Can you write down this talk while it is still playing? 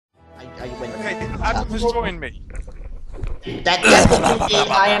Are you winning? Okay, Adam has joined me. That's what you mean.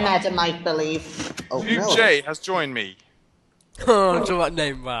 I am Adam, I believe. Oh, Luke no. J has joined me. Oh, do that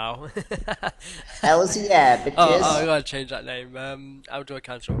name, wow. Hell's yeah, bitches. I gotta change that name. How do I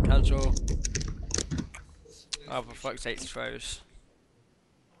cancel? Cancel. Oh, for fuck's sake, throws.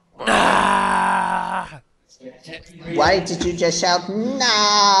 Nah! Why did you just shout,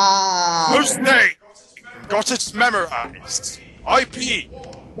 nah? Whose name? Got it memorized. IP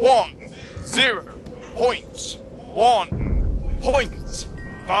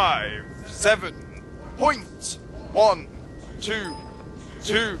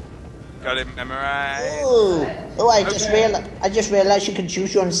 10.1.57.122. Got it memorized. Ooh. Oh, I just realized you can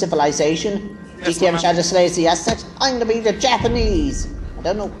choose your own civilization. Yes, GTM ma'am. Shadow Slays the Aztecs. I'm gonna be the Japanese. I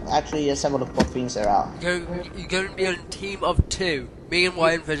don't know. Actually, let's have a look what things there are. You're going to be on a team of 2. Me and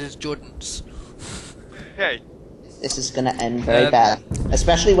Ryan versus Jordan's. Okay. This is gonna end very bad,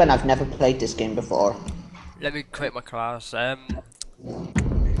 especially when I've never played this game before. Let me create my class. Hey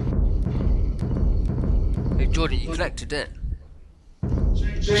Jordan, you connected it.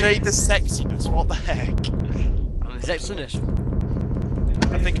 Jade the sexiness, what the heck? I'm the sexiness.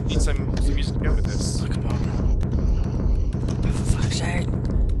 I think I need some music to go with this. Come on. Oh, for fuck's sake.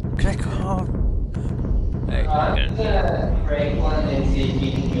 Click on. Hey, Break one and see if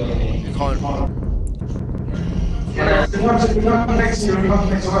you can go in. you can't.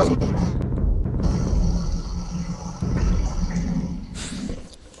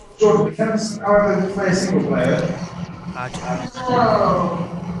 Jordan, we can't either play a single player. Oh,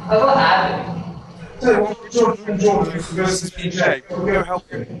 what happened? Tell you what, Jordan and Jordan versus PJ. We'll go help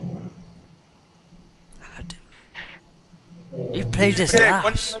you. You played this Okay,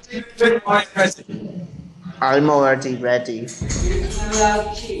 last. I'm already ready.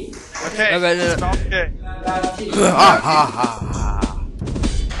 Okay, No, no. start the game.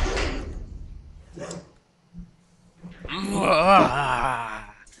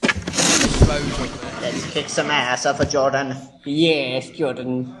 Let's kick some ass off of Jordan. Yes,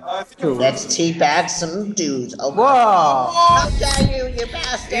 Jordan. Let's teabag some dudes. Oh, Whoa! how dare you, you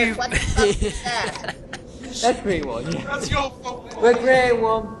bastard! What the fuck is that? That's great one. That's your fault. We're great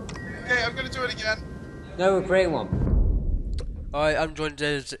one. Okay, I'm gonna do it again. No, we're great one. Alright, I'm joining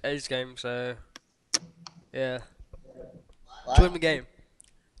A's game, so yeah. What? Join the game.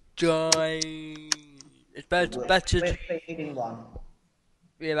 Join. It's better. We're creating one.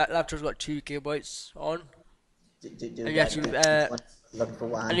 Yeah, that laptop's got 2 gigabytes on, Do and that. Look for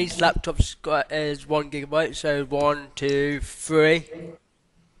one. and each laptop's got is 1 gigabyte. So 1, 2, 3.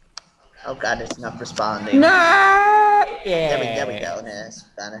 Oh god, it's not responding. No! There we Yeah. go.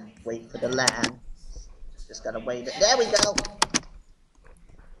 Just gotta wait for the land. Just gotta wait. There we go.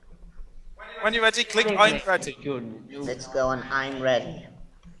 When you're ready, click I'm ready. Jordan. Let's go and I'm ready.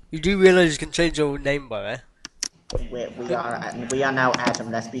 You do realize you can change your name by it? We are now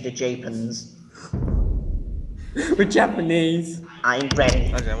Adam. Let's be the Japans. We're Japanese. I'm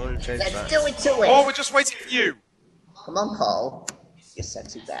ready. Okay, I want to change Let's that. do it to Oh, it. we're just waiting for you. Come on, Paul. You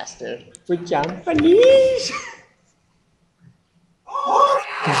sexy bastard. We're Japanese.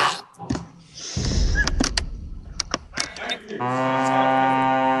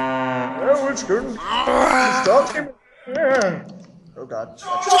 Oh, it's good. Stop him. Oh god.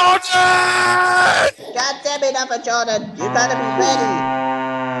 Jordan! God damn it, Upper Jordan. You gotta be ready.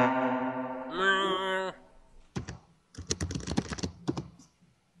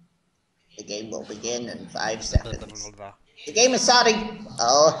 The game will begin in 5 seconds. The game is starting.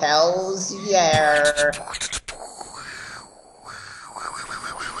 Oh, hell's yeah.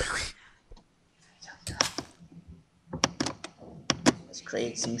 Let's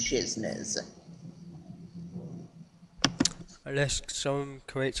create some shizness. Let's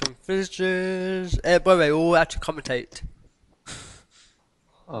create some visitors. By the way, all have to commentate.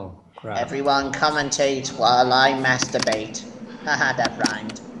 Oh, crap. Everyone commentate while I masturbate. Haha, that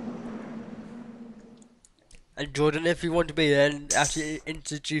rhymed. And Jordan, if you want to be there, then have to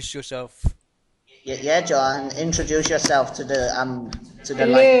introduce yourself. Yeah, John, introduce yourself to the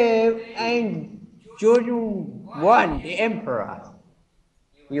Hello, I'm Jordan 1, the Emperor.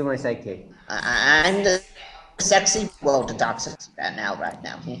 You my sidekick. I'm the sexy, well, the dark sexy right now.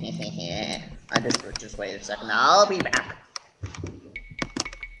 I just wait a second. I'll be back.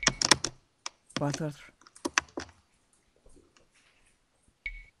 What?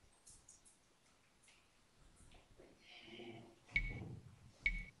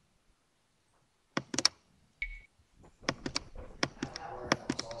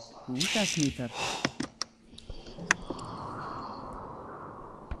 Lucas meter.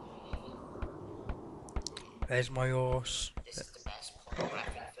 There's my horse. This is the best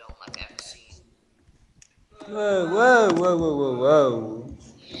pornographic film I've ever Whoa, whoa, whoa, whoa, whoa, whoa.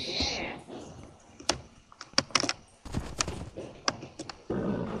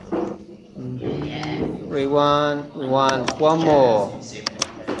 We want one more.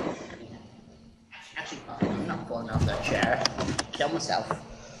 Actually, I'm not falling off that chair. Kill myself.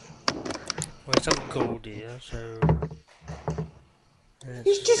 Well, it's on gold here, so.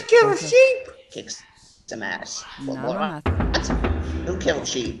 He's just killed a sheep. Kicks some ass. Nada What? Who killed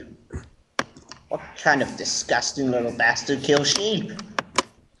sheep? What kind of disgusting little bastard kills sheep?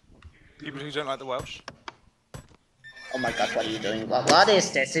 People who don't like the Welsh. Oh my god, what are you doing? What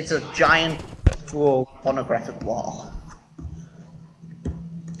is this? It's a giant pornographic wall.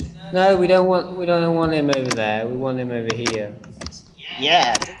 No, we don't want him over there. We want him over here.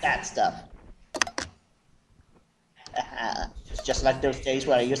 Yeah, that stuff. It's just like those days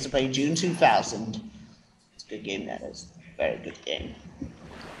where I used to play June 2000. It's a good game, that is. Very good game.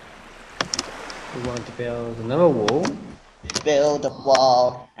 We want to build another wall. Build a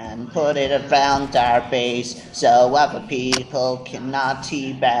wall and put it around our base so other people cannot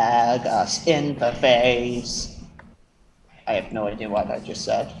teabag us in the face. I have no idea what I just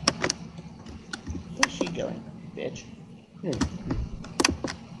said. Where's she going, bitch?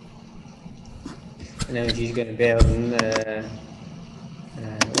 And then she's going to build a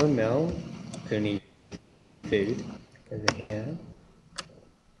windmill. Gonna need food over here.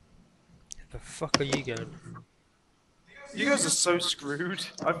 The fuck are you going? You guys are so screwed.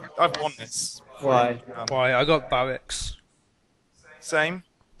 I've won this. Why? Why? I got barracks. Same.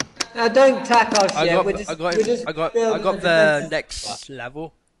 Now don't attack us I yet. got, We're just, I got, we're just I got, building I got a the defensive- next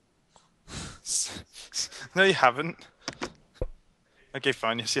level. No, you haven't. Okay,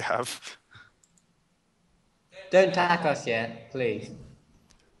 fine. Yes, you have. Don't attack us yet, please.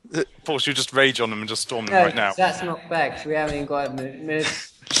 Force you just rage on them and just storm them No, right now. that's not fair. 'Cause we haven't even got a minute.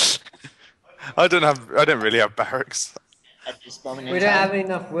 I don't really have barracks. At this moment in We don't time, have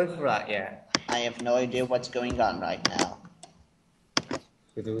enough wood for that yet. I have no idea what's going on right now.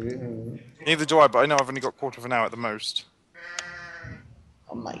 Neither do I, but I know I've only got a quarter of an hour at the most.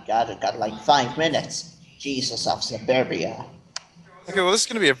 Oh my god, I've got like 5 minutes. Jesus of Siberia. Okay, well, this is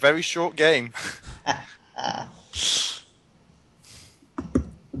going to be a very short game.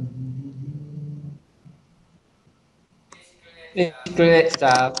 It's glitched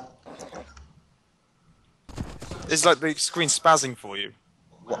out. It's like the screen spazzing for you.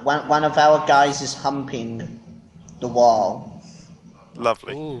 One of our guys is humping the wall.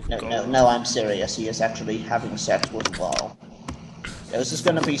 Lovely. Ooh, No, I'm serious. He is actually having sex with the wall. This is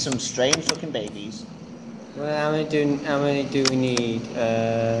gonna be some strange looking babies. Well, how many do we need?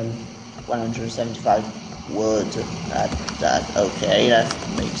 175 wood. Okay, that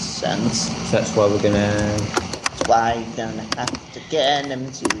makes sense. So that's why we're gonna. That's why you're gonna have to get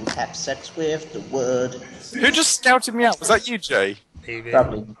him to have sex with the wood. Who just scouted me out? Was that you, Jay? Maybe.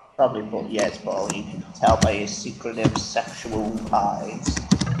 Probably, yeah, it's Paul. You can tell by his secretive sexual eyes.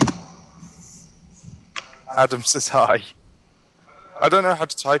 Adam says hi. I don't know how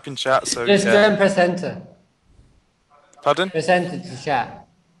to type in chat, so Just yeah. don't press enter. Pardon? Press enter to chat.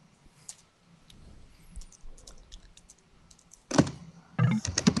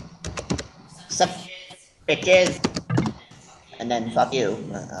 Sup, bitches? And then fuck you.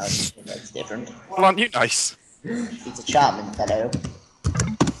 That's different. Well, aren't you nice? He's a charming fellow.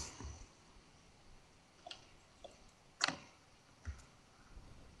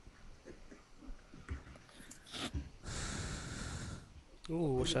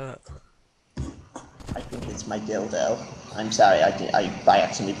 Ooh, what's that? I think it's my dildo. I'm sorry, I by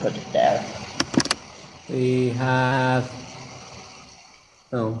accidentally put it there. We have.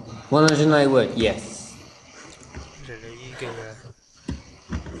 Oh, 109 wood. Yes. I don't know, you go there.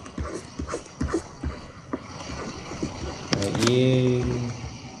 You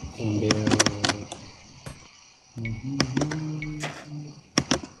can build.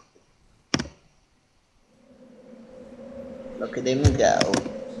 Look at him go.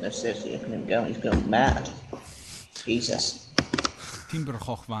 No, seriously, look at him go. He's going mad. Jesus.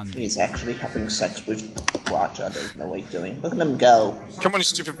 He's actually having sex with what? I don't know what he's doing. Look at him go. Come on, you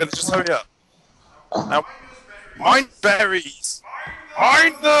stupid villagers, hurry up. Now, mine berries!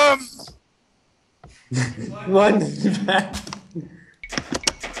 Mine them! One. Wait,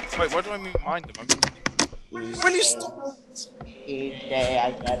 why do I mean mind them? Will you stop? Each day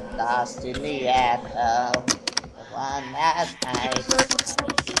I get lost in the echo. One last night.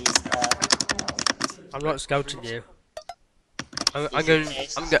 I'm not scouting you.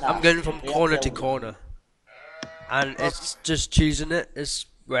 I'm going from corner to corner. And it's just choosing it. It's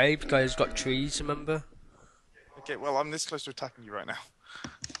brave because it's got trees, remember? Okay, well, I'm this close to attacking you right now.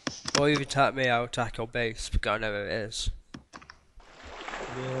 before you attack me, I'll attack your base because I know where it is.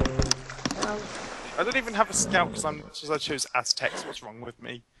 I don't even have a scout because I chose Aztecs. What's wrong with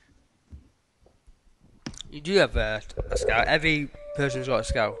me? You do have a scout. Every person's got a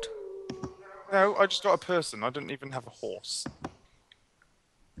scout. No, I just got a person. I don't even have a horse.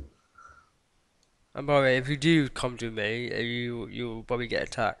 And by the way, if you do come to me, you'll probably get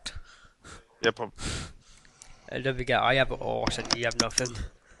attacked. Yeah, probably. And don't forget, I have a horse and you have nothing.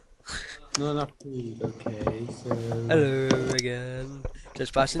 Not enough food. Okay, so. Hello again.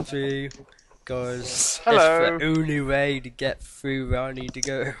 Just passing through. Because Hello. it's the only way to get through where I need to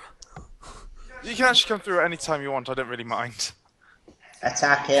go. You can actually come through at any time you want. I don't really mind.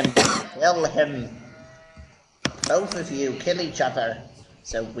 Attack him. Kill him. Both of you kill each other.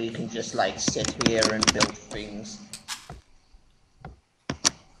 So we can just like sit here and build things.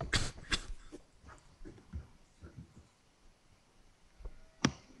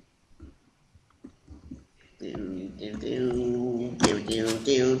 Do do do do do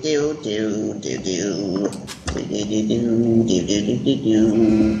do do do do do.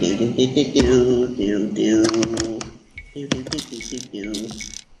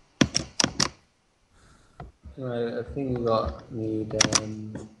 Right, I think we need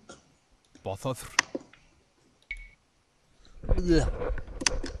Bothothr. Yeah.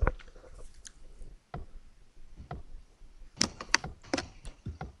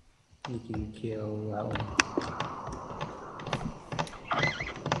 you can kill that one.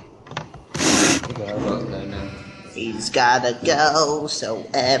 Okay, I've got to go now. He's gotta go, so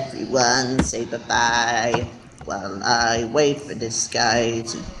everyone say bye-bye while I wait for this guy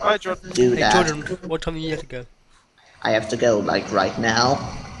to Hi, Jordan. do Hey that. Jordan, what time are you have to go? I have to go like right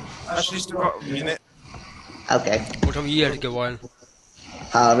now. Actually, still got a minute. Okay. What time are you have to go, Ryan?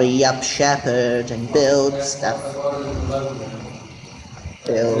 Hurry up, shepherd, and build stuff.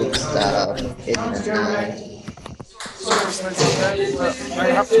 Build stuff in the night. Sorry, Slays out there, but I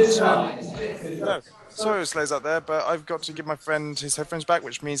have to turn. No, sorry, Slays out there, but I've got to give my friend his headphones back,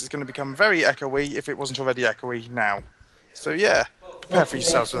 which means it's going to become very echoey if it wasn't already echoey now. So yeah, prepare for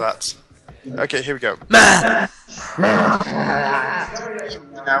yourselves for that. Okay, here we go.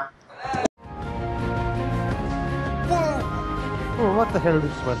 Oh, what the hell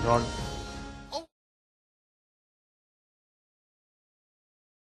just went on?